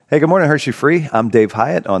Hey, good morning, Hershey Free. I'm Dave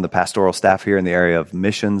Hyatt on the pastoral staff here in the area of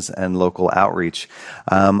missions and local outreach.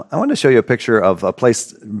 I want to show you a picture of a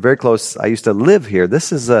place very close. I used to live here.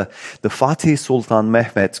 This is the Fatih Sultan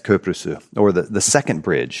Mehmet Köprüsü, or the second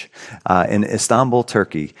bridge in Istanbul,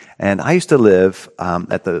 Turkey. And I used to live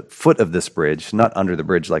at the foot of this bridge, not under the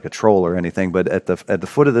bridge like a troll or anything, but at the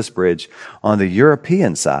foot of this bridge on the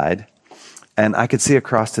European side. And I could see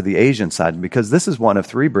across to the Asian side because this is one of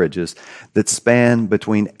three bridges that span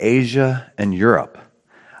between Asia and Europe.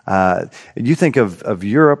 You think of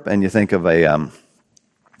Europe and you think of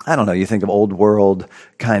you think of old world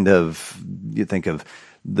kind of, you think of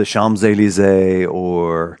the Champs-Élysées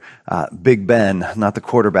or Big Ben, not the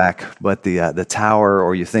quarterback, but the tower,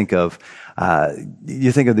 or you think of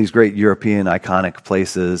these great European iconic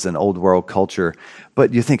places and old world culture,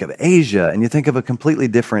 but you think of Asia and you think of a completely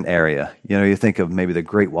different area. You know, you think of maybe the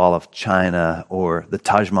Great Wall of China or the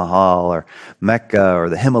Taj Mahal or Mecca or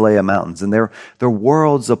the Himalaya Mountains, and they're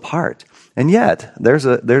worlds apart. And yet,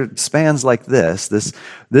 there spans like this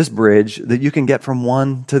bridge that you can get from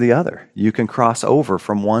one to the other. You can cross over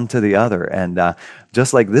from one to the other. And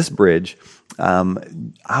just like this bridge,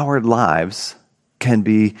 our lives can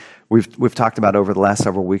be, we've talked about over the last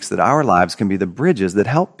several weeks that our lives can be the bridges that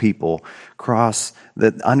help people cross,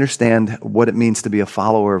 that understand what it means to be a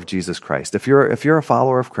follower of Jesus Christ. If you're a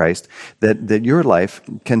follower of Christ, that your life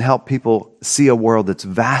can help people see a world that's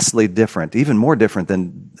vastly different, even more different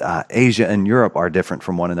than Asia and Europe are different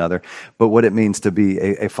from one another, but what it means to be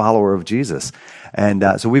a follower of Jesus. And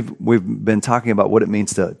so we've been talking about what it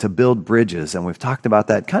means to build bridges, and we've talked about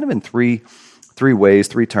that kind of in three ways,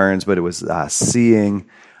 three turns, but it was seeing,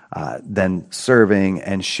 then serving,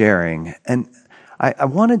 and sharing. And I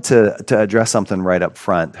wanted to address something right up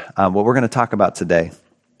front. What we're going to talk about today,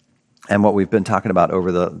 and what we've been talking about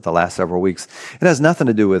over the last several weeks, it has nothing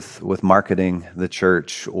to do with marketing the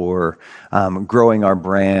church or growing our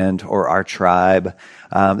brand or our tribe.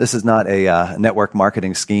 This is not a network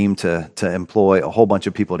marketing scheme to employ a whole bunch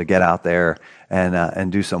of people to get out there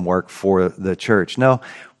and do some work for the church. No,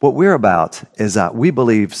 what we're about is we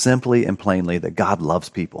believe simply and plainly that God loves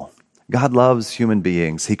people. God loves human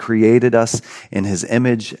beings. He created us in His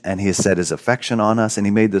image, and He has set His affection on us, and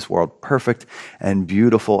He made this world perfect and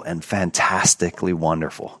beautiful and fantastically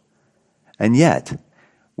wonderful. And yet,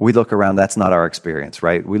 we look around, that's not our experience,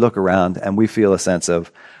 right? We look around and we feel a sense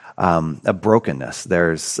of a brokenness.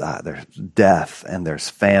 There's death, and there's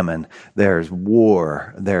famine, there's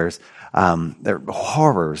war, there are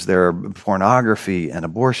horrors, there are pornography and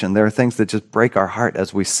abortion. There are things that just break our heart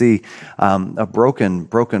as we see a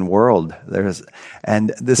broken world. And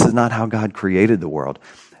this is not how God created the world.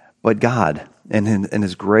 But God, in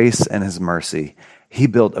His grace and His mercy, He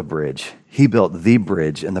built a bridge. He built the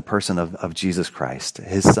bridge in the person of Jesus Christ,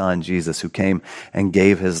 His Son, Jesus, who came and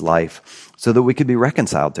gave His life so that we could be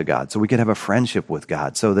reconciled to God, so we could have a friendship with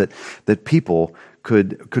God, so that people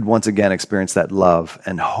could once again experience that love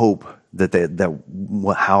and hope that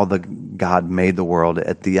how God made the world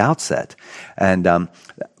at the outset. And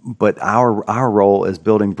but our role is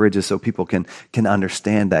building bridges so people can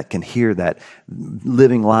understand that, can hear that,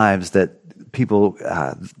 living lives that people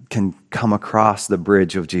can come across the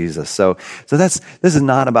bridge of Jesus. So this is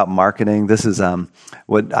not about marketing. This is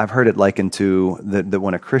what I've heard it likened to, that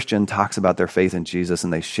when a Christian talks about their faith in Jesus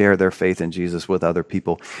and they share their faith in Jesus with other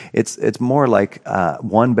people, it's more like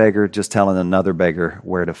one beggar just telling another beggar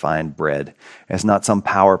where to find bread. It's not some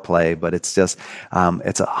power play, but it's just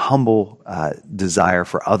it's a humble desire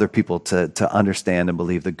for other people to understand and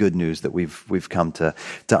believe the good news that we've come to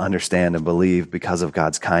understand and believe because of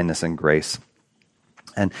God's kindness and grace.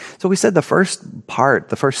 And so we said the first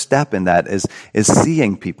step in that is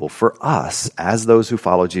seeing people, for us as those who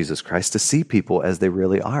follow Jesus Christ, to see people as they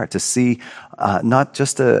really are, to see, not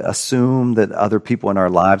just to assume that other people in our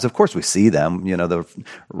lives, of course we see them, the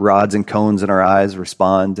rods and cones in our eyes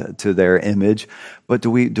respond to their image, but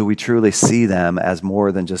do we truly see them as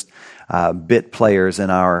more than just bit players in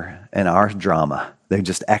our drama? They're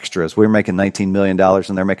just extras. We're making $19 million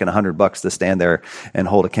and they're making $100 to stand there and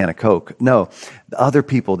hold a can of Coke. No, the other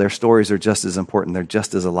people, their stories are just as important. They're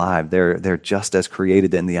just as alive. They're just as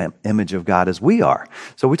created in the image of God as we are.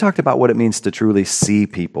 So we talked about what it means to truly see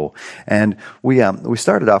people. And we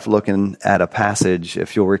started off looking at a passage,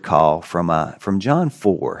 if you'll recall, from John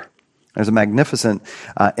 4. There's a magnificent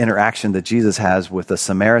interaction that Jesus has with a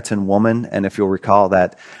Samaritan woman. And if you'll recall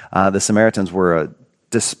that the Samaritans were a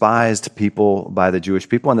despised people by the Jewish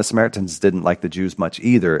people, and the Samaritans didn't like the Jews much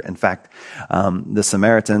either. In fact, the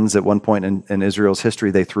Samaritans, at one point in Israel's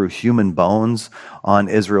history, they threw human bones on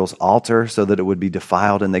Israel's altar so that it would be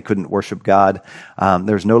defiled and they couldn't worship God.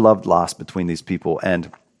 There's no love lost between these people.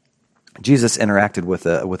 And Jesus interacted with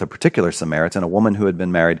a particular Samaritan, a woman who had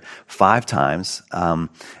been married 5 times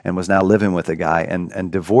and was now living with a guy.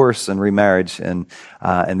 And divorce and remarriage in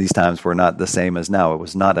these times were not the same as now. It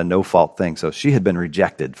was not a no-fault thing. So she had been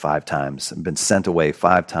rejected 5 times and been sent away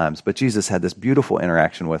 5 times. But Jesus had this beautiful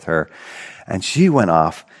interaction with her, and she went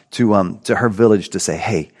off to her village to say,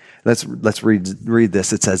 "Hey, let's read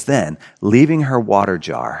this." It says, "Then, leaving her water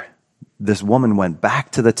jar, this woman went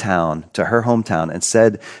back to the town, to her hometown, and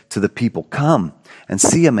said to the people, 'Come and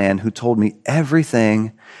see a man who told me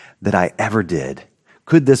everything that I ever did.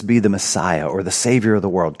 Could this be the Messiah or the Savior of the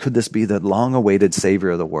world? Could this be the long-awaited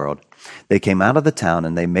Savior of the world?' They came out of the town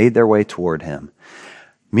and they made their way toward him.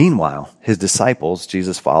 Meanwhile, his disciples,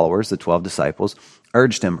 Jesus' followers, the 12 disciples,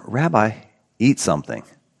 urged him, Rabbi, eat something.'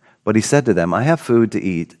 But he said to them, 'I have food to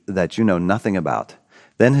eat that you know nothing about.'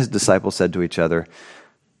 Then his disciples said to each other,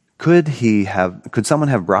 Could someone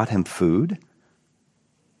have brought him food?"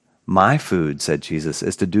 "My food," said Jesus,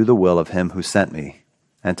 "is to do the will of him who sent me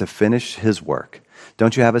and to finish his work.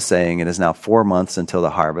 Don't you have a saying, 'It is now 4 months until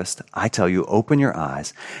the harvest'? I tell you, open your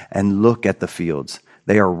eyes and look at the fields.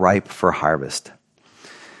 They are ripe for harvest."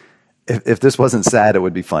 If this wasn't sad, it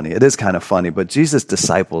would be funny. It is kind of funny, but Jesus'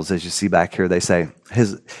 disciples, as you see back here, they say,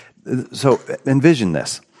 so envision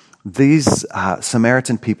this. These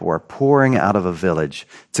Samaritan people are pouring out of a village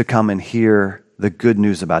to come and hear the good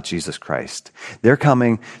news about Jesus Christ. They're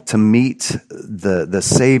coming to meet the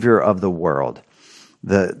Savior of the world.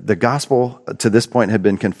 The gospel to this point had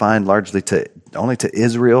been confined largely only to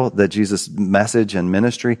Israel, that Jesus' message and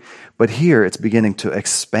ministry. But here it's beginning to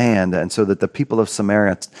expand, and so that the people of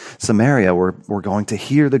Samaria were going to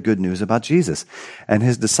hear the good news about Jesus. And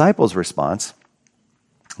his disciples' response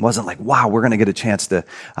wasn't like, wow, we're going to get a chance to,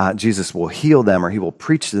 Jesus will heal them, or he will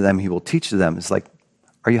preach to them, he will teach to them. It's like,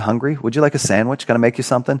 are you hungry? Would you like a sandwich? Can I make you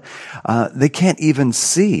something? They can't even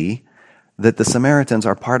see that the Samaritans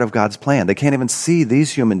are part of God's plan. They can't even see these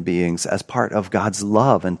human beings as part of God's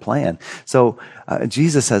love and plan. So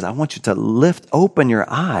Jesus says, I want you to open your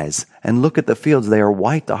eyes and look at the fields. They are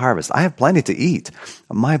white to harvest. I have plenty to eat.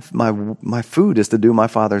 My food is to do my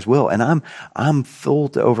Father's will. And I'm full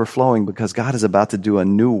to overflowing because God is about to do a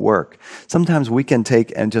new work. Sometimes we can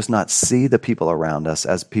take and just not see the people around us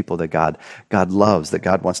as people that God loves, that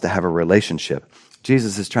God wants to have a relationship.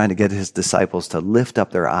 Jesus is trying to get his disciples to lift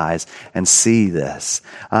up their eyes and see this.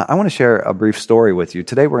 I want to share a brief story with you.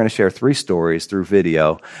 Today we're going to share 3 stories through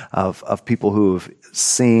video of people who've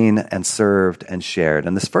seen and served and shared.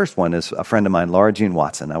 And this first one is a friend of mine, Laura Jean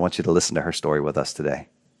Watson. I want you to listen to her story with us today.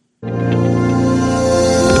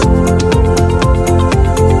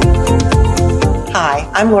 Hi,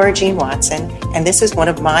 I'm Laura Jean Watson, and this is one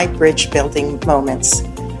of my bridge building moments.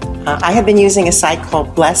 I have been using a site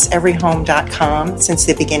called blesseveryhome.com since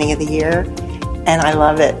the beginning of the year, and I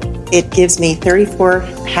love it. It gives me 34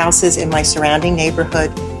 houses in my surrounding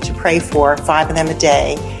neighborhood to pray for, 5 of them a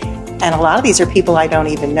day, and a lot of these are people I don't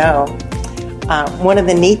even know. One of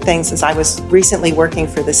the neat things is I was recently working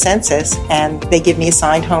for the census, and they give me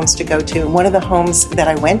assigned homes to go to, and one of the homes that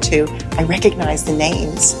I went to, I recognized the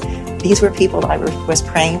names. These were people I was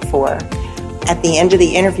praying for. At the end of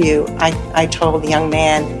the interview, I told the young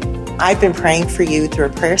man, I've been praying for you through a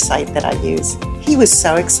prayer site that I use. He was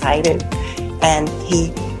so excited, and he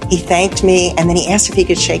thanked me, and then he asked if he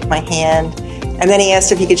could shake my hand, and then he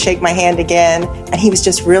asked if he could shake my hand again, and he was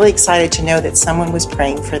just really excited to know that someone was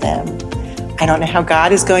praying for them. I don't know how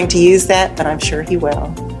God is going to use that, but I'm sure he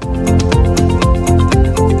will.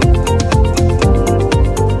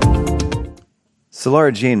 So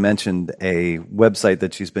Laura Jean mentioned a website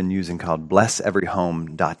that she's been using called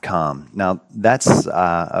blesseveryhome.com. Now, that's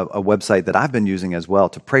a website that I've been using as well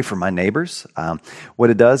to pray for my neighbors.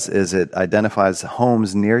 What it does is it identifies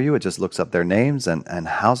homes near you. It just looks up their names and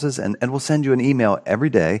houses, and will send you an email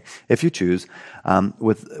every day, if you choose,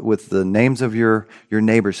 with the names of your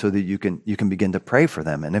neighbors so that you can begin to pray for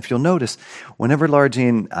them. And if you'll notice, whenever Laura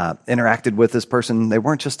Jean interacted with this person, they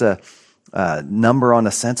weren't just a number on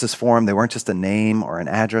a census form. They weren't just a name or an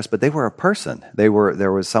address, but they were a person. There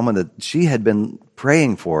was someone that she had been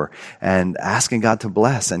praying for and asking God to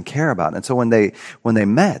bless and care about. And so when they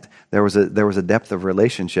met, there was a depth of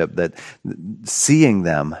relationship, that seeing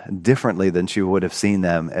them differently than she would have seen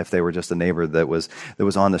them if they were just a neighbor that was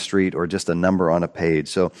on the street or just a number on a page.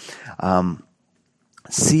 So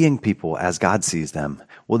seeing people as God sees them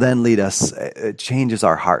will then lead us, it changes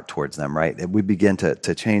our heart towards them, right? We begin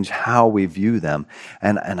to change how we view them.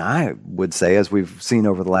 And I would say, as we've seen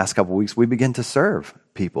over the last couple of weeks, we begin to serve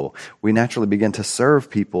people. We naturally begin to serve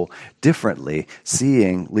people differently.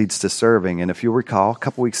 Seeing leads to serving. And if you recall, a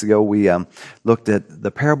couple weeks ago, we looked at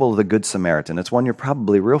the parable of the Good Samaritan. It's one you're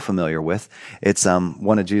probably real familiar with. It's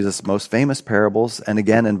one of Jesus' most famous parables, and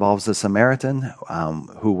again involves the Samaritan,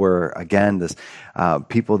 who were, again, this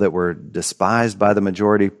people that were despised by the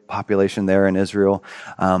majority population there in Israel.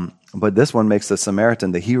 But this one makes the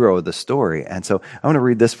Samaritan the hero of the story. And so I want to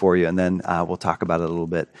read this for you, and then we'll talk about it a little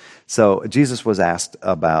bit. So Jesus was asked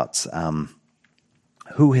about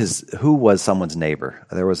who was someone's neighbor.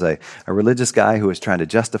 There was a religious guy who was trying to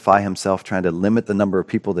justify himself, trying to limit the number of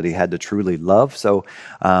people that he had to truly love. So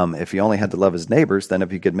if he only had to love his neighbors, then if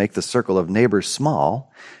he could make the circle of neighbors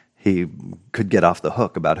small, he could get off the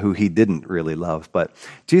hook about who he didn't really love. But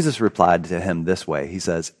Jesus replied to him this way. He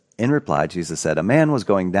says, in reply, Jesus said, "A man was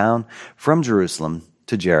going down from Jerusalem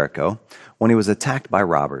to Jericho when he was attacked by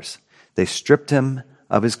robbers. They stripped him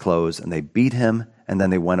of his clothes, and they beat him, and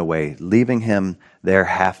then they went away, leaving him there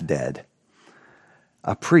half dead.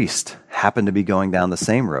 A priest happened to be going down the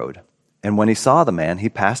same road, and when he saw the man, he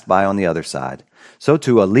passed by on the other side. So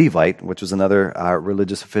too a Levite, which was another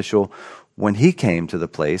religious official, when he came to the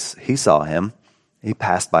place, he saw him, he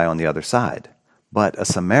passed by on the other side. But a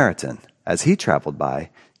Samaritan, as he traveled by,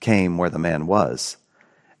 came where the man was.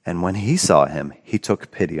 And when he saw him, he took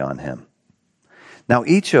pity on him." Now,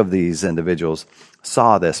 each of these individuals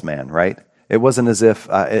saw this man, right? It wasn't as if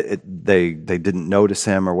they didn't notice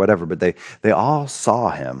him or whatever, but they all saw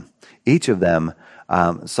him. Each of them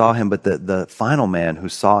saw him, but the final man who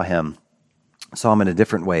saw him in a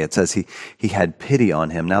different way. It says he had pity on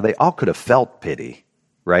him. Now, they all could have felt pity,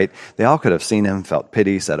 right? They all could have seen him, felt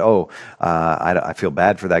pity, said, I feel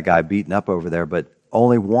bad for that guy beaten up over there, but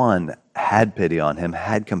only one had pity on him,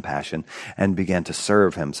 had compassion, and began to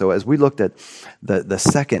serve him. So as we looked at the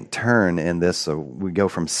second turn in this, so we go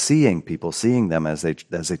from seeing people, seeing them as they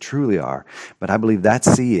truly are, but I believe that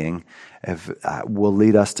seeing will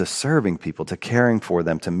lead us to serving people, to caring for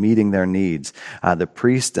them, to meeting their needs. The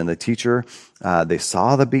priest and the teacher, they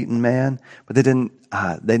saw the beaten man, but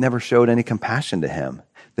they never showed any compassion to him.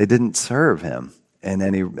 They didn't serve him in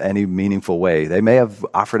any meaningful way. They may have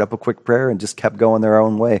offered up a quick prayer and just kept going their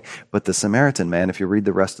own way. But the Samaritan man, if you read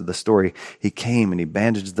the rest of the story, he came and he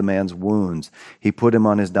bandaged the man's wounds. He put him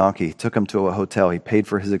on his donkey. He took him to a hotel. He paid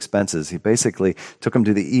for his expenses. He basically took him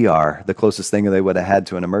to the ER, the closest thing they would have had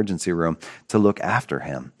to an emergency room, to look after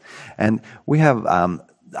him. And we have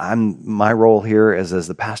my role here is as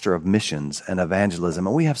the pastor of missions and evangelism,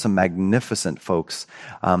 and we have some magnificent folks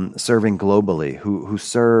serving globally who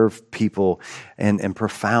serve people in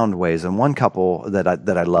profound ways. And one couple that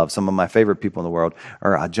I love, some of my favorite people in the world,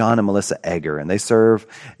 are John and Melissa Egger, and they serve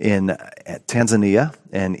in Tanzania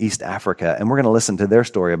and East Africa. And we're going to listen to their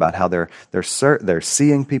story about how they're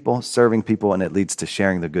seeing people, serving people, and it leads to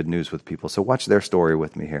sharing the good news with people. So watch their story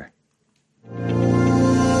with me here.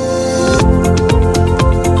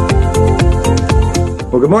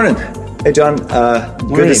 Well, good morning. Hey, John.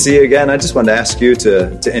 Good to see you again. I just wanted to ask you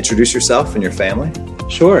to introduce yourself and your family.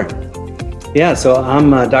 Sure. Yeah, so I'm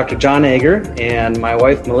Dr. John Egger, and my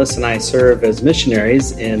wife Melissa and I serve as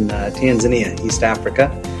missionaries in Tanzania, East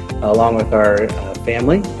Africa, along with our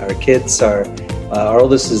family. Our kids our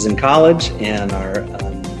oldest is in college, and our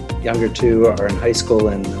younger two are in high school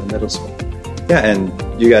and middle school. Yeah,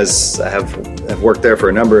 and you guys have worked there for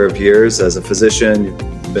a number of years as a physician.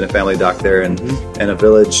 You've been a family doc there in a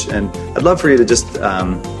village. And I'd love for you to just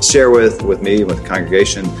share with me, with the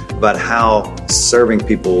congregation, about how serving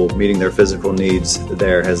people, meeting their physical needs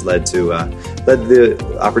there has led to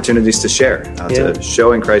the opportunities to share, to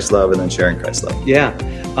showing Christ's love and then sharing Christ's love. Yeah.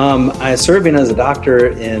 Serving as a doctor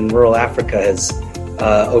in rural Africa has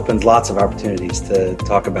opened lots of opportunities to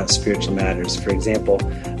talk about spiritual matters. For example,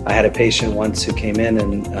 I had a patient once who came in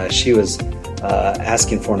and she was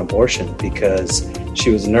asking for an abortion because she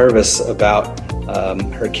was nervous about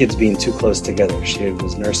her kids being too close together. She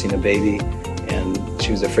was nursing a baby and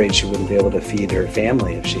she was afraid she wouldn't be able to feed her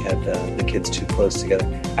family if she had the kids too close together.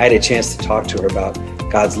 I had a chance to talk to her about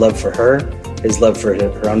God's love for her, His love for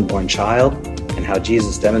her unborn child, and how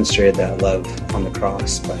Jesus demonstrated that love on the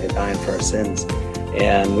cross by dying for our sins.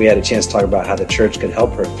 And we had a chance to talk about how the church could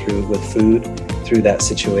help her with food through that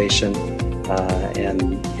situation,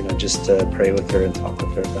 and just to pray with her and talk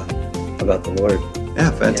with her about the Lord.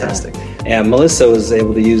 Yeah, fantastic. And Melissa was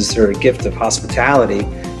able to use her gift of hospitality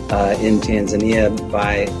in Tanzania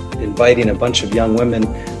by inviting a bunch of young women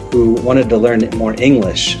who wanted to learn more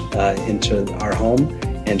English into our home.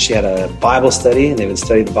 And she had a Bible study, and they would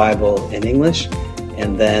study the Bible in English.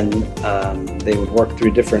 And then they would work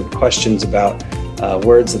through different questions about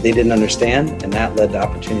words that they didn't understand. And that led to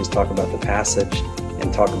opportunities to talk about the passage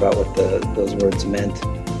and talk about what those words meant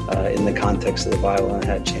in the context of the Bible, and I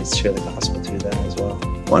had a chance to share the gospel through that as well.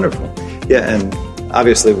 Wonderful. Yeah, and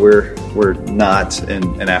obviously we're not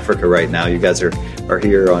in Africa right now. You guys are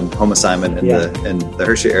here on home assignment in the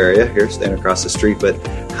Hershey area here, staying across the street. But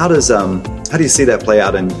how do you see that play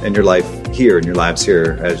out in your life here, in your lives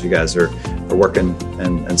here, as you guys are working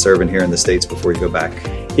and serving here in the States before you go back?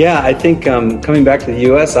 Yeah, I think coming back to the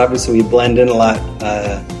U.S., obviously we blend in a lot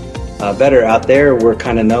better. Out there, we're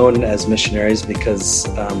kind of known as missionaries because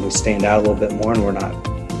we stand out a little bit more, and we're not,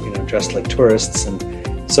 dressed like tourists.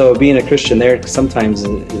 And so, being a Christian there, sometimes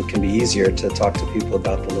it can be easier to talk to people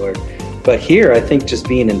about the Lord. But here, I think just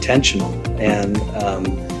being intentional and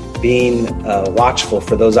being watchful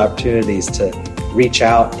for those opportunities to reach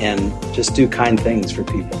out and just do kind things for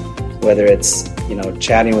people, whether it's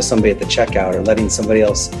chatting with somebody at the checkout, or letting somebody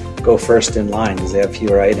else go first in line because they have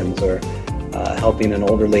fewer items, or helping an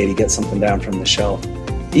older lady get something down from the shelf.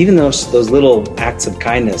 Even those little acts of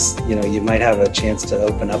kindness, you might have a chance to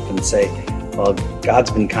open up and say, well,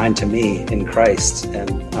 God's been kind to me in Christ,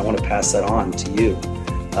 and I want to pass that on to you.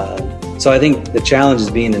 So I think the challenge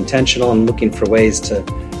is being intentional and looking for ways to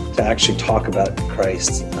actually talk about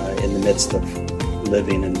Christ in the midst of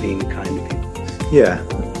living and being kind to people. Yeah,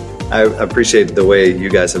 I appreciate the way you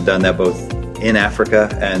guys have done that, both in Africa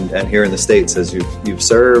and here in the States, as you've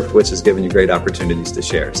served, which has given you great opportunities to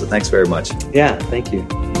share. So thanks very much. Yeah, thank you.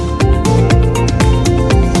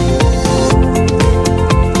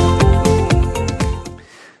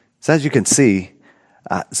 So as you can see,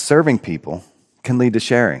 serving people can lead to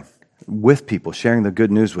sharing with people, sharing the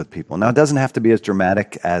good news with people. Now, it doesn't have to be as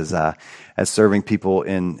dramatic as serving people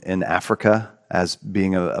in Africa, as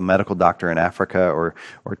being a medical doctor in Africa, or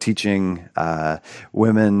teaching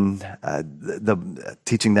women,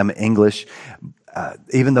 teaching them English.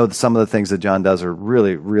 Even though some of the things that John does are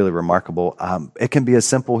really, really remarkable, it can be as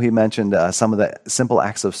simple. He mentioned some of the simple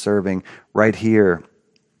acts of serving right here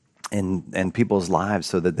in people's lives,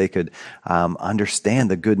 so that they could understand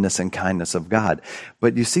the goodness and kindness of God.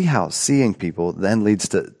 But you see how seeing people then leads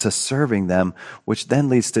to serving them, which then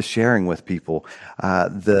leads to sharing with people.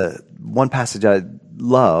 The one passage I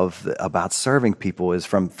love about serving people is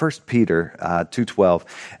from 1 Peter 2:12,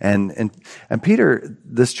 and Peter,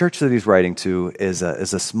 this church that he's writing to is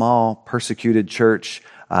a small persecuted church.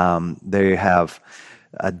 They have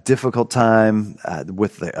a difficult time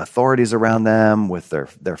with the authorities around them, with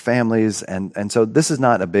their families, and so this is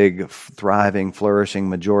not a big, thriving, flourishing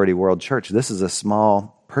majority world church. This is a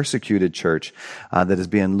small, persecuted church that is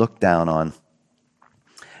being looked down on.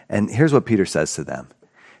 And here's what Peter says to them.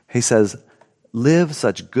 He says, "Live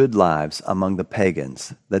such good lives among the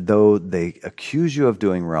pagans, that though they accuse you of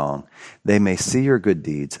doing wrong, they may see your good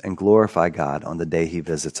deeds and glorify God on the day he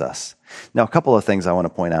visits us." Now, a couple of things I want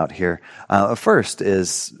to point out here. First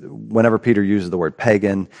is, whenever Peter uses the word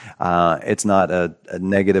pagan, it's not a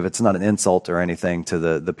negative, it's not an insult or anything to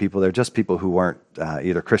the people. They're just people who weren't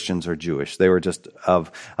either Christians or Jewish. They were just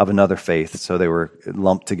of another faith, so they were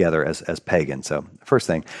lumped together as pagan. So, first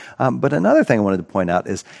thing. But another thing I wanted to point out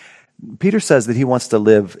is, Peter says that he wants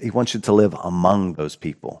you to live among those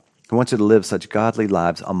people. He wants you to live such godly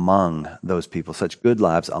lives among those people, such good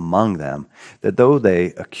lives among them, that though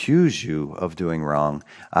they accuse you of doing wrong,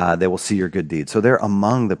 they will see your good deeds. So they're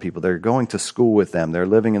among the people. They're going to school with them. They're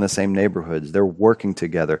living in the same neighborhoods. They're working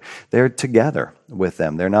together. They're together with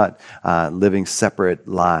them. They're not living separate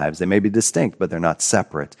lives. They may be distinct, but they're not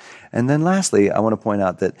separate. And then lastly, I want to point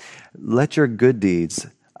out that let your good deeds,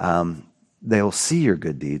 they'll see your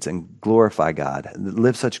good deeds and glorify God.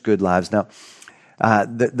 Live such good lives. Now,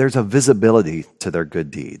 there's a visibility to their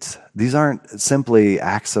good deeds. These aren't simply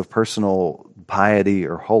acts of personal piety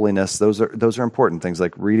or holiness. Those are important things,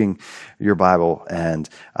 like reading your Bible and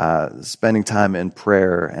spending time in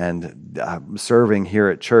prayer and serving here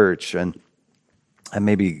at church and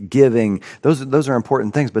maybe giving. Those are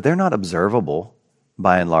important things, but they're not observable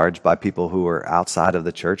by and large by people who are outside of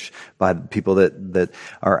the church, by people that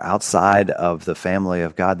are outside of the family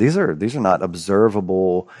of God. These are not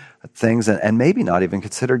observable things, and maybe not even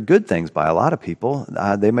considered good things by a lot of people.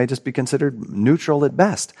 They may just be considered neutral at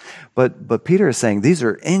best. But Peter is saying these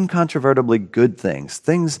are incontrovertibly good things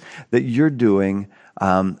that you're doing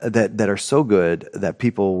that are so good that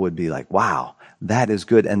people would be like, wow, that is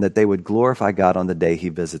good, and that they would glorify God on the day he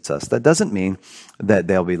visits us. That doesn't mean that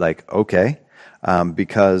they'll be like, okay,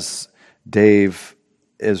 because Dave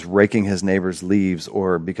is raking his neighbor's leaves,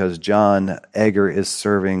 or because John Egger is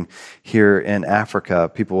serving here in Africa,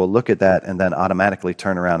 people will look at that and then automatically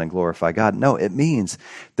turn around and glorify God. No, it means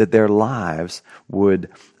that their lives would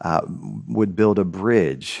build a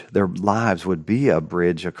bridge. Their lives would be a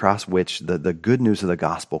bridge across which the good news of the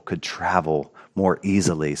gospel could travel more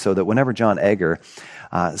easily, so that whenever John Egger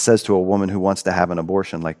says to a woman who wants to have an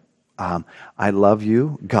abortion, like, I love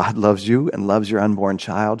you, God loves you, and loves your unborn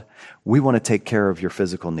child, we want to take care of your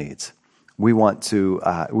physical needs. We want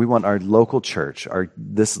our local church,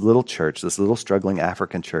 this little struggling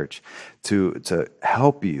African church, to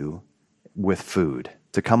help you with food,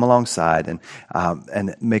 to come alongside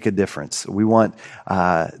and make a difference. We want,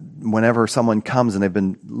 whenever someone comes and they've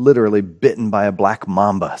been literally bitten by a black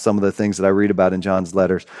mamba, some of the things that I read about in John's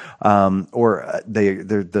letters, or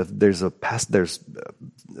there's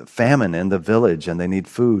famine in the village and they need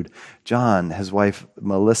food. John, his wife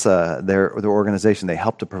Melissa, their organization, they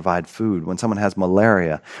help to provide food. When someone has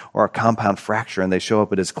malaria or a compound fracture and they show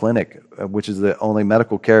up at his clinic, which is the only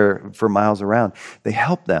medical care for miles around, they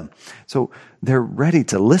help them. So they're ready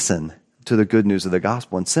to listen to the good news of the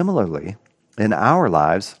gospel. And similarly, in our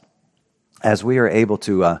lives, as we are able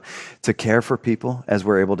to care for people, as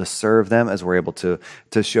we're able to serve them, as we're able to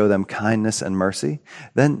show them kindness and mercy,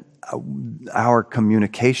 then our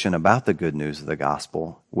communication about the good news of the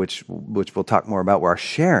gospel, which we'll talk more about, where our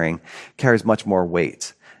sharing carries much more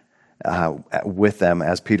weight with them,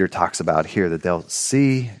 as Peter talks about here, that they'll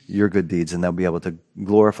see your good deeds and they'll be able to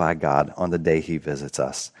glorify God on the day he visits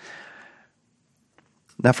us.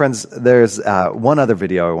 Now, friends, there's one other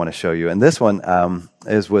video I want to show you, and this one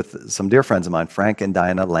is with some dear friends of mine, Frank and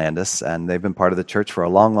Diana Landis, and they've been part of the church for a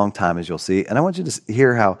long, long time, as you'll see. And I want you to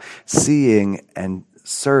hear how seeing and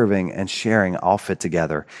serving and sharing all fit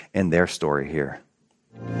together in their story here.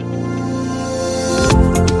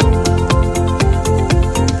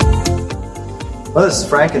 Well, this is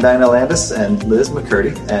Frank and Diana Landis and Liz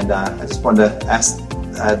McCurdy, and I just wanted to ask,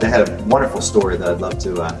 they had a wonderful story that I'd love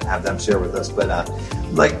to have them share with us, but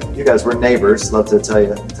like you guys were neighbors, love to tell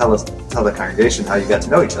the congregation how you got to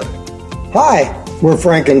know each other. Hi, we're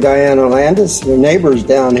Frank and Diana Landis, we're neighbors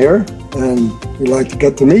down here, and we'd like to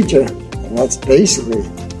get to meet you. And that's basically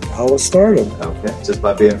how it started. Okay, just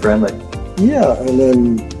by being friendly? Yeah, and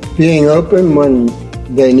then being open when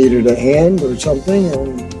they needed a hand or something,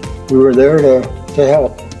 and we were there to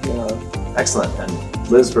help. You know. Excellent. And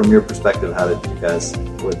Liz, from your perspective, how did you guys,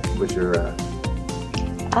 what was your...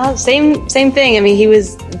 Same thing. I mean,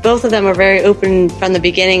 both of them were very open from the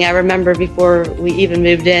beginning. I remember before we even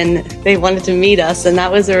moved in, they wanted to meet us, and that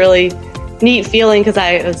was a really neat feeling, because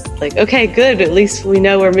I was like, okay, good, at least we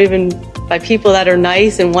know we're moving by people that are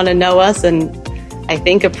nice and want to know us and I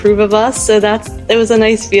think approve of us. So it was a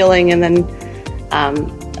nice feeling. And then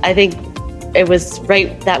I think it was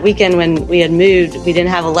right that weekend when we had moved, we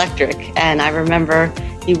didn't have electric, and I remember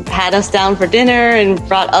you had us down for dinner and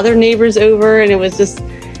brought other neighbors over, and it was just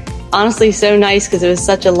honestly so nice, because it was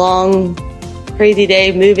such a long, crazy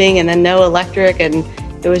day moving and then no electric, and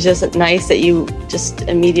it was just nice that you just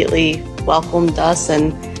immediately welcomed us,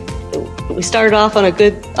 and we started off on a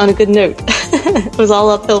good note. It was all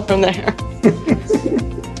uphill from there.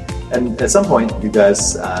 And at some point, you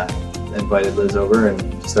guys invited Liz over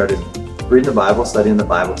and started reading the Bible, studying the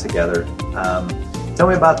Bible together. Tell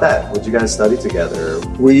me about that. What did you guys study together?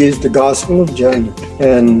 We used the Gospel of John,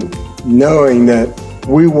 and knowing that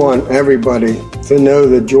we want everybody to know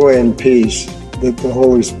the joy and peace that the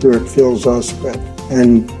Holy Spirit fills us with.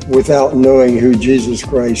 And without knowing who Jesus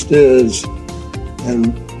Christ is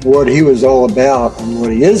and what he was all about and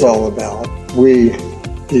what he is all about, we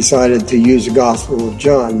decided to use the Gospel of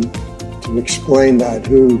John to explain that,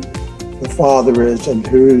 who the Father is and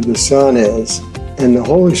who the Son is. And the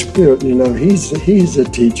Holy Spirit, he's a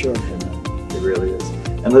teacher. He really is.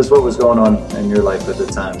 And Liz, what was going on in your life at the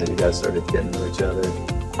time that you guys started getting to know each other?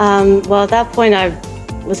 Well, at that point, I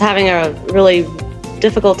was having a really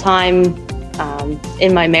difficult time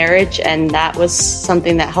in my marriage, and that was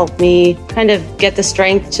something that helped me kind of get the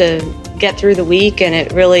strength to get through the week, and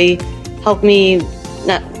it really helped me.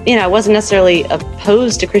 I wasn't necessarily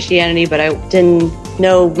opposed to Christianity, but I didn't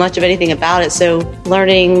know much of anything about it, so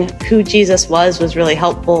learning who Jesus was really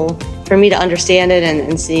helpful for me to understand it,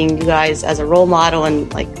 and seeing you guys as a role model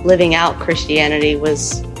and like living out Christianity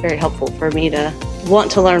was very helpful for me to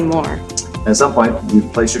want to learn more. And at some point, you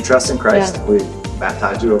placed your trust in Christ. Yeah. We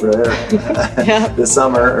baptized you over there this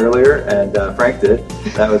summer earlier, and Frank did.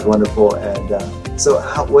 That was wonderful. And so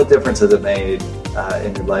what difference has it made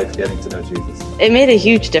in your life getting to know Jesus? It made a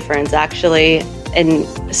huge difference, actually, in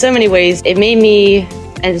so many ways. It made me,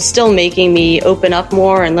 and is still making me, open up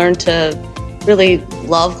more and learn to really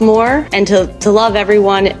love more and to love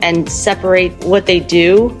everyone and separate what they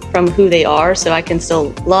do from who they are, so I can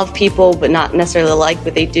still love people but not necessarily like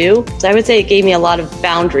what they do. So I would say it gave me a lot of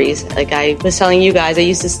boundaries. Like I was telling you guys, I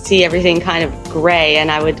used to see everything kind of gray,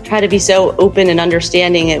 and I would try to be so open and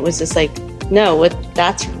understanding. It was just like, no,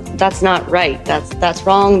 that's not right. That's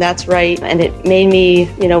wrong. That's right. And it made me,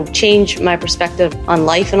 change my perspective on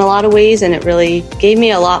life in a lot of ways. And it really gave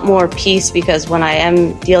me a lot more peace, because when I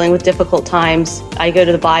am dealing with difficult times, I go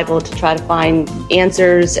to the Bible to try to find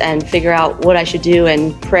answers and figure out what I should do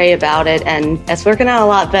and pray about it. And that's working out a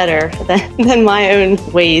lot better than my own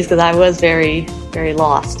ways, because I was very, very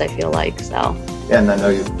lost, I feel like. So. And I know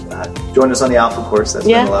you joined us on the Alpha course. That's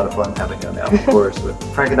been a lot of fun having you on the Alpha course. With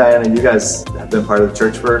Frank and Diana, you guys have been part of the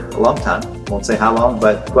church for a long time. Won't say how long,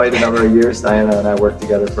 but quite a number of years. Diana and I worked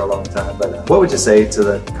together for a long time. But what would you say to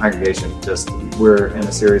the congregation? We're in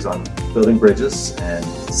a series on building bridges and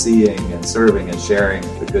seeing and serving and sharing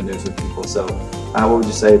the good news with people. So what would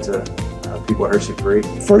you say to people at Hershey Free?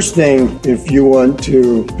 First thing, if you want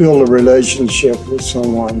to build a relationship with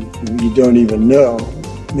someone you don't even know,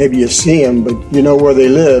 maybe you see them, but you know where they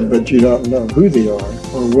live, but you don't know who they are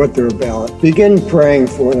or what they're about. Begin praying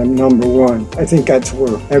for them, number one. I think that's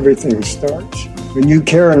where everything starts. When you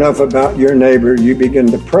care enough about your neighbor, you begin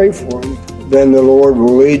to pray for them. Then the Lord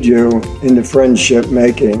will lead you into friendship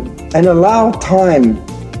making. And allow time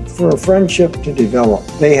for a friendship to develop.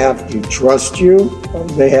 They have to trust you.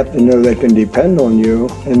 They have to know they can depend on you.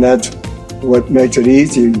 And that's what makes it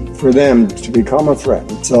easy for them to become a friend.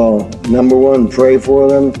 So, number one, pray for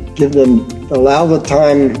them. Allow the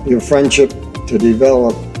time, your friendship to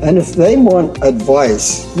develop. And if they want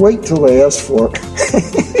advice, wait till they ask for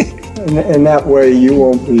it. and that way you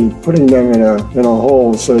won't be putting them in a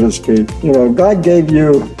hole, so to speak. God gave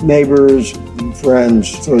you neighbors and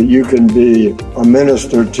friends so that you can be a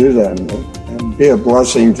minister to them and be a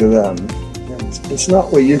blessing to them. It's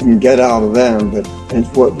not what you can get out of them, but it's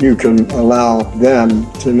what you can allow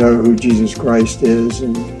them to know who Jesus Christ is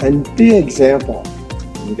and be an example.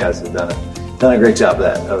 You guys have done a great job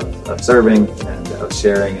of serving and of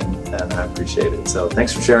sharing, and I appreciate it. So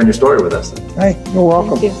thanks for sharing your story with us. Hey, you're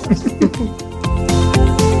welcome. Thank you.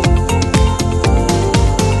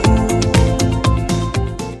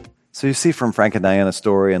 So you see from Frank and Diana's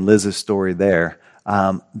story and Liz's story there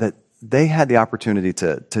that they had the opportunity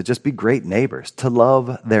to just be great neighbors, to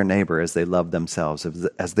love their neighbor as they loved themselves.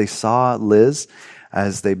 As they saw Liz,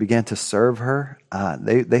 as they began to serve her,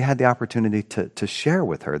 they had the opportunity to share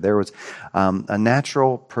with her. There was a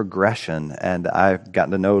natural progression, and I've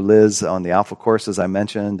gotten to know Liz on the Alpha course, as I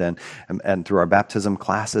mentioned, and through our baptism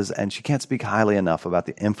classes, and she can't speak highly enough about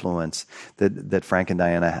the influence that Frank and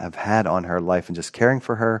Diana have had on her life, and just caring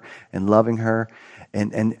for her and loving her,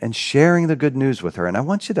 and sharing the good news with her. And I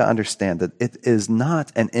want you to understand that it is not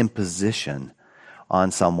an imposition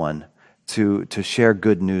on someone to share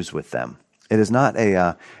good news with them. It is not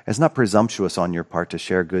it's not presumptuous on your part to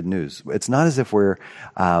share good news. It's not as if we're,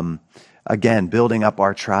 again, building up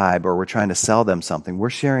our tribe or we're trying to sell them something. We're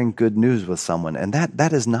sharing good news with someone, and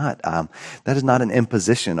that is not an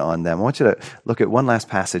imposition on them. I want you to look at one last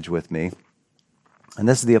passage with me. And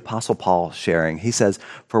this is the Apostle Paul sharing. He says,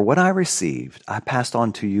 "For what I received, I passed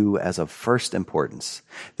on to you as of first importance,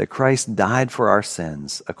 that Christ died for our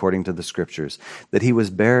sins, according to the Scriptures, that he was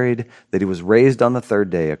buried, that he was raised on the third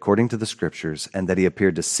day, according to the Scriptures, and that he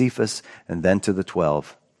appeared to Cephas and then to the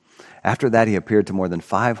 12. After that, he appeared to more than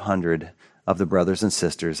 500 of the brothers and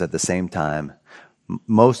sisters at the same time,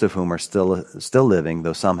 most of whom are still living,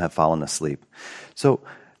 though some have fallen asleep." So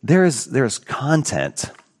there is content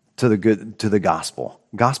to the gospel.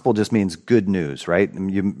 Gospel just means good news, right?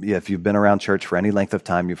 If you've been around church for any length of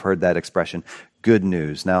time, you've heard that expression, good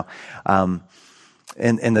news. Now,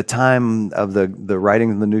 in the time of the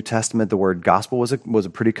writing of the New Testament, the word gospel was a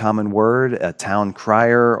pretty common word. A town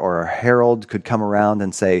crier or a herald could come around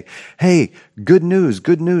and say, "Hey, good news,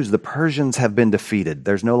 the Persians have been defeated.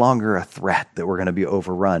 There's no longer a threat that we're going to be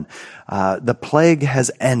overrun. The plague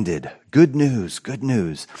has ended. Good news, good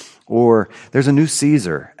news." Or there's a new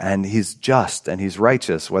Caesar, and he's just and he's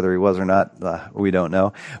righteous, whether he was or not, we don't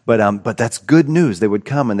know. But that's good news. They would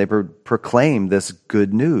come and they proclaim this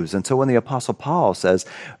good news. And so when the Apostle Paul says,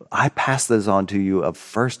 "I pass this on to you of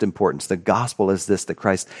first importance," the gospel is this: that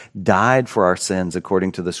Christ died for our sins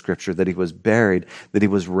according to the Scripture, that he was buried, that he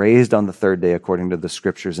was raised on the third day according to the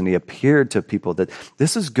Scriptures, and he appeared to people. That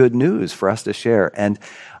this is good news for us to share. And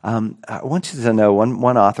I want you to know,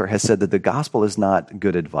 one author has said that the gospel is not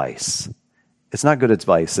good advice. It's not good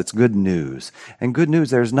advice. It's good news. And good news,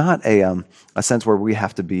 there's not a sense where we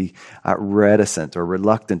have to be reticent or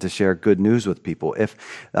reluctant to share good news with people. If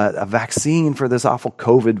a vaccine for this awful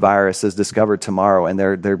COVID virus is discovered tomorrow, and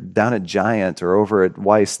they're down at Giant or over at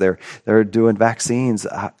Weiss, they're doing vaccines.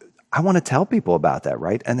 I want to tell people about that,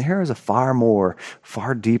 right? And here is a far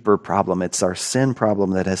deeper problem. It's our sin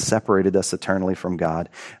problem that has separated us eternally from God.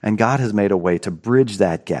 And God has made a way to bridge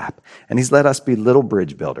that gap. And He's let us be little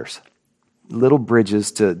bridge builders. Little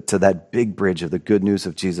bridges to that big bridge of the good news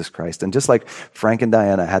of Jesus Christ. And just like Frank and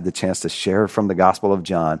Diana had the chance to share from the Gospel of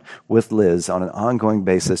John with Liz on an ongoing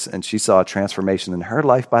basis, and she saw a transformation in her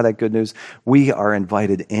life by that good news, we are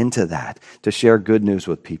invited into that to share good news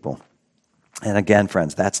with people. And again,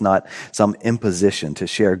 friends, that's not some imposition to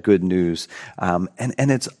share good news. And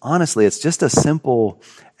it's honestly, it's just a simple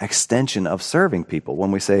extension of serving people.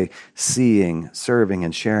 When we say seeing, serving,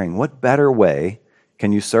 and sharing, what better way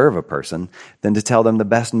can you serve a person than to tell them the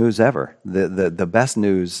best news ever, the best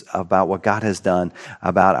news about what God has done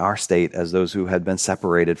about our state as those who had been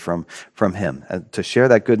separated from Him? To share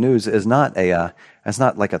that good news is not it's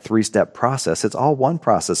not like a 3-step process. It's all one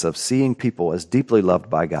process of seeing people as deeply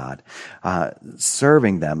loved by God,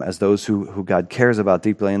 serving them as those who God cares about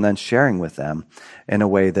deeply, and then sharing with them in a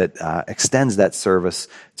way that extends that service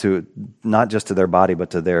to not just to their body, but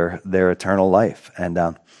to their eternal life.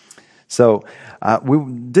 And so we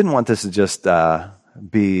didn't want this to just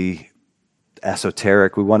be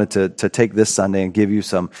esoteric. We wanted to take this Sunday and give you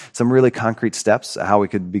some really concrete steps, how we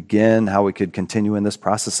could begin, how we could continue in this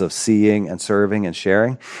process of seeing and serving and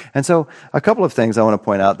sharing. And so a couple of things I want to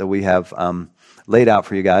point out that we have laid out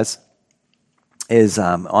for you guys is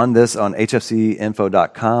on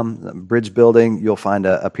hfcinfo.com, bridge building. You'll find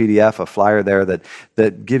a PDF, a flyer there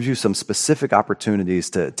that gives you some specific opportunities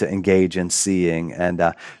to engage in seeing.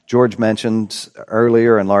 And George mentioned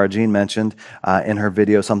earlier, and Laura Jean mentioned in her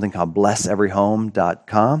video, something called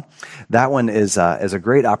blesseveryhome.com. That one is a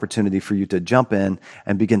great opportunity for you to jump in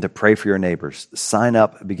and begin to pray for your neighbors. Sign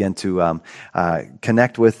up, begin to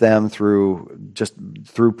connect with them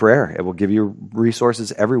through prayer. It will give you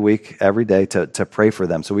resources every week, every day to pray for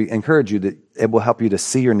them. So we encourage you that it will help you to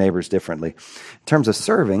see your neighbors differently. In terms of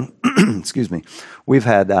serving, excuse me, we've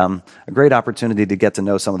had a great opportunity to get to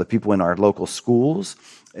know some of the people in our local schools.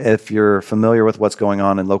 If you're familiar with what's going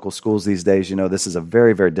on in local schools these days, you know this is a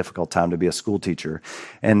very, very difficult time to be a school teacher.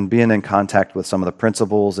 And being in contact with some of the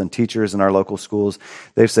principals and teachers in our local schools,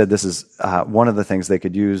 they've said this is one of the things they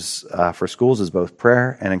could use for schools is both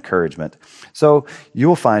prayer and encouragement. So you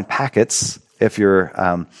will find packets if you're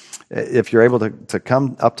able to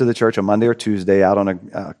come up to the church on Monday or Tuesday out on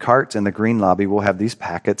a cart in the green lobby. We'll have these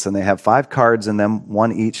packets, and they have 5 cards in them,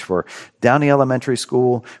 one each for Downey Elementary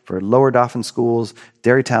School, for Lower Dauphin Schools,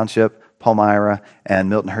 Derry Township, Palmyra,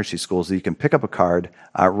 and Milton Hershey Schools. So you can pick up a card,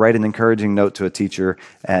 write an encouraging note to a teacher,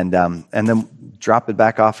 and then drop it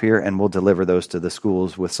back off here, and we'll deliver those to the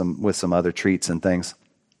schools with some other treats and things.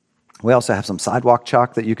 We also have some sidewalk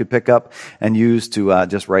chalk that you could pick up and use to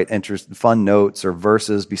just write fun notes or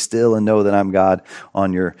verses, be still and know that I'm God,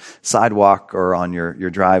 on your sidewalk or on your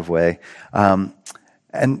driveway.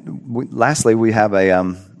 Lastly, we have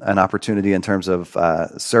an opportunity in terms of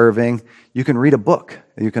serving. You can read a book.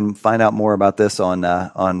 You can find out more about this on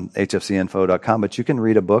hfcinfo.com, but you can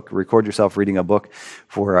read a book, record yourself reading a book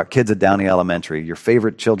for kids at Downey Elementary, your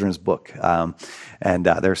favorite children's book. And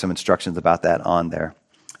there are some instructions about that on there.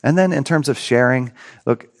 And then in terms of sharing,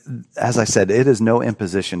 look, as I said, it is no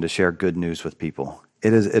imposition to share good news with people.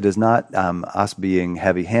 It is not us being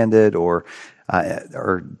heavy-handed or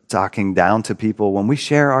talking down to people. When we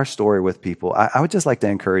share our story with people, I would just like to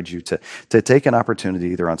encourage you to take an opportunity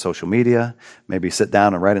either on social media, maybe sit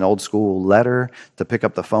down and write an old school letter, to pick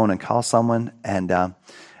up the phone and call someone, and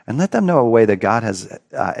let them know a way that God has,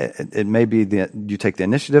 it may be you take the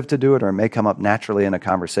initiative to do it, or it may come up naturally in a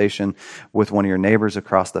conversation with one of your neighbors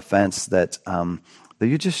across the fence that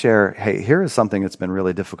you just share, hey, here is something that's been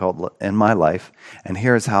really difficult in my life, and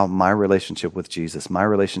here's how my relationship with Jesus, my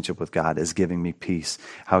relationship with God is giving me peace,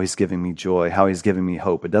 how He's giving me joy, how He's giving me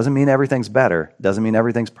hope. It doesn't mean everything's better, doesn't mean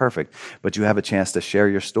everything's perfect, but you have a chance to share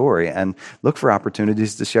your story and look for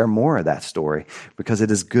opportunities to share more of that story, because it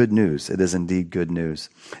is good news. It is indeed good news.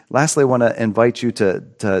 Lastly, I want to invite you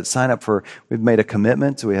to sign up for, we've made a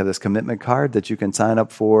commitment, so we have this commitment card that you can sign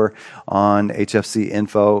up for on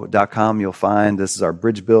hfcinfo.com. You'll find this is our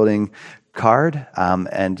bridge building card,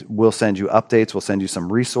 and we'll send you updates. We'll send you some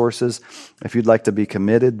resources. If you'd like to be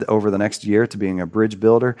committed over the next year to being a bridge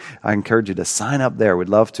builder, I encourage you to sign up there. We'd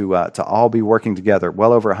love to all be working together.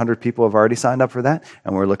 Well over 100 people have already signed up for that,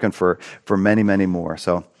 and we're looking for many, many more.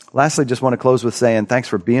 So Lastly, just want to close with saying thanks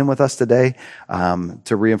for being with us today.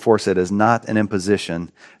 To reinforce, it is not an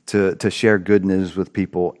imposition to share good news with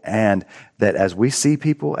people, and that as we see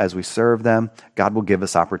people, as we serve them, God will give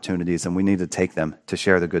us opportunities, and we need to take them to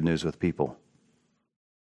share the good news with people.